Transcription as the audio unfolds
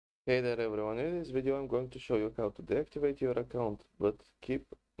Hey there everyone, in this video I'm going to show you how to deactivate your account but keep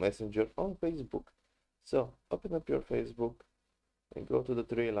Messenger on Facebook. So open up your Facebook and go to the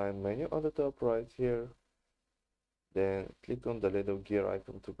three-line menu on the top right here. Then click on the little gear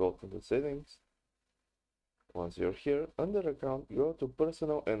icon to go to the settings. Once you're here, under account, go to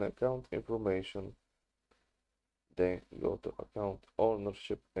personal and account information. Then go to account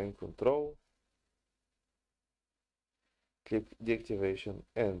ownership and control. Click deactivation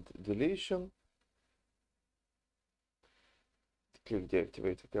and deletion. Click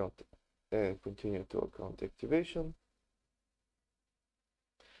deactivate account and continue to account activation.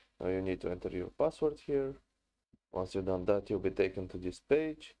 Now you need to enter your password here. Once you've done that, you'll be taken to this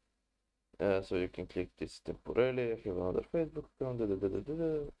page. So you can click this temporarily. I have another Facebook account.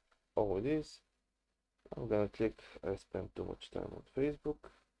 All it is. I'm gonna click. I spent too much time on Facebook.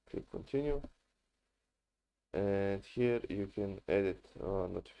 Click continue. And here you can edit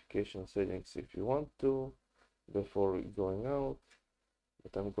notification settings if you want to before going out.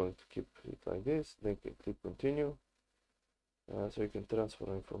 But I'm going to keep it like this. Then click continue. So you can transfer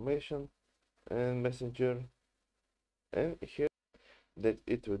information and Messenger. And here that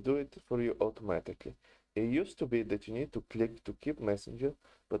it will do it for you automatically. It used to be that you need to click to keep Messenger,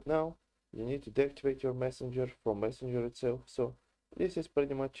 but now you need to deactivate your Messenger from Messenger itself. So this is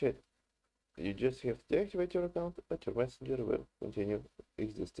pretty much it. You just have to deactivate your account, but your Messenger will continue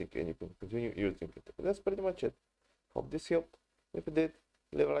existing and you can continue using it. That's pretty much it. Hope this helped. If it did,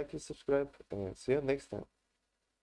 leave a like and subscribe, and see you next time.